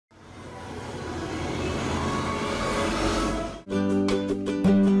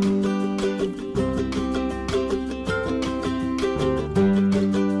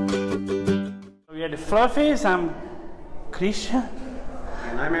Fluffies. I'm Christian.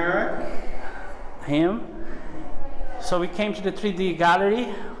 And I'm Eric. Him. So we came to the 3D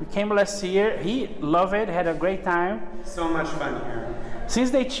gallery. We came last year. He loved it, had a great time. So much fun here.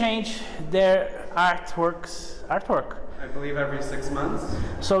 Since they changed their artwork, I believe every 6 months.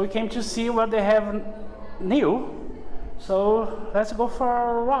 so we came to see what they have new. So let's go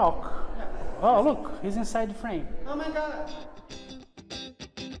for a walk. Oh, look, he's inside the frame. Oh my God.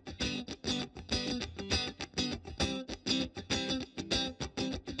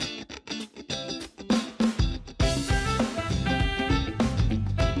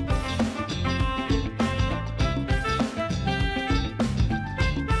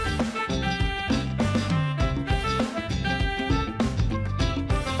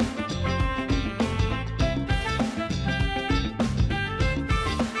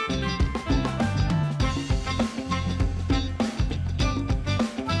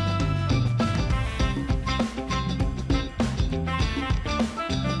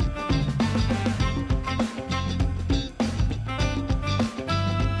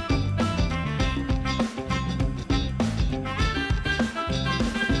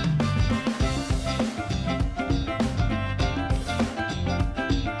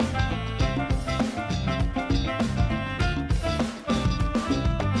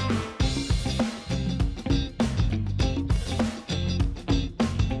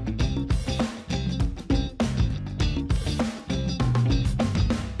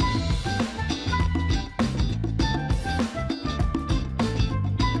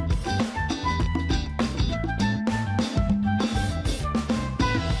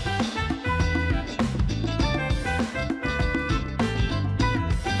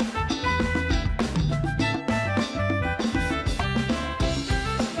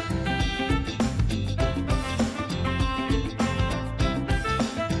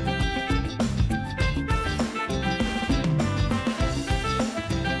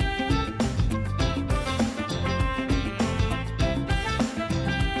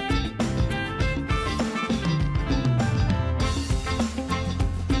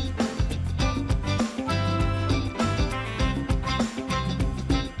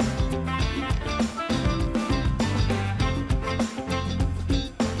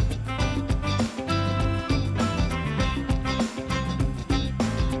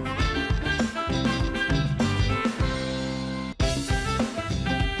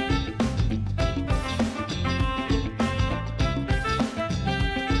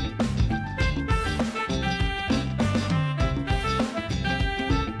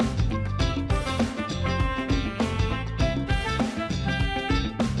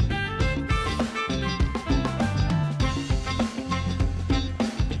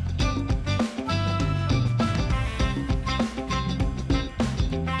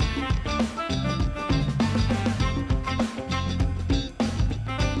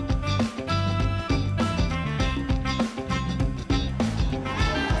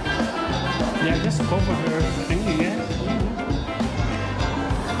 Yeah, just cover her thing, I guess.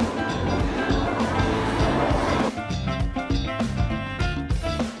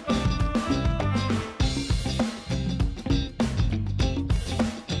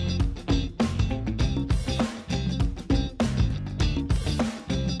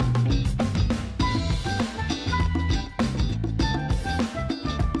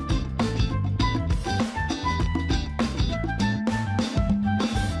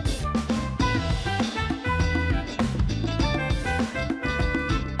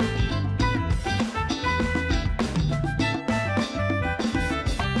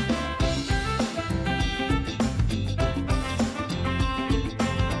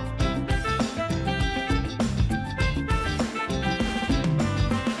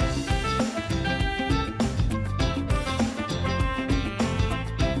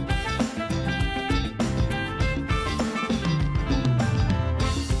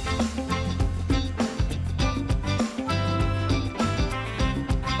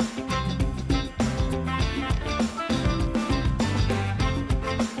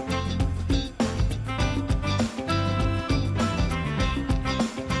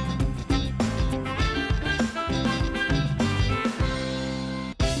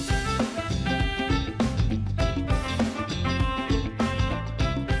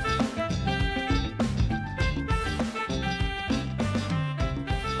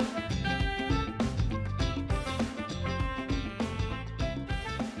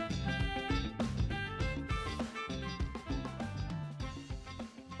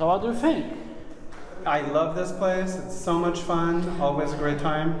 So what do you think? I love this place. It's so much fun. Always a great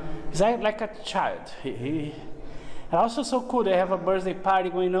time. He's like a child. And also so cool, they have a birthday party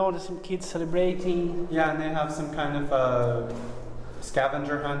going on, there's some kids celebrating. Yeah, and they have some kind of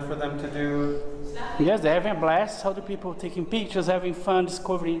scavenger hunt for them to do. Yes, they're having a blast, all the people taking pictures, having fun,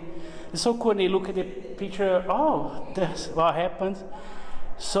 discovering. It's so cool, they look at the picture, oh, that's what happened.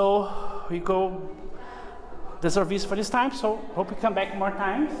 So we go, there's our visit for this time, so hope we come back more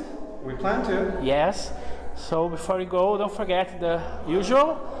times. We plan to. Yes, so before we go, don't forget the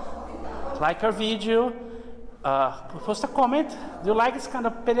usual, like our video, post a comment. Do you like this kind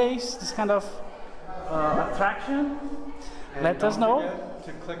of place, this kind of attraction? And Let us know. Don't forget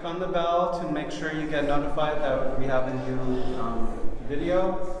to click on the bell to make sure you get notified that we have a new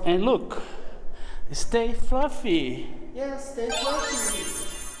video. And look, stay fluffy. Yes, stay fluffy.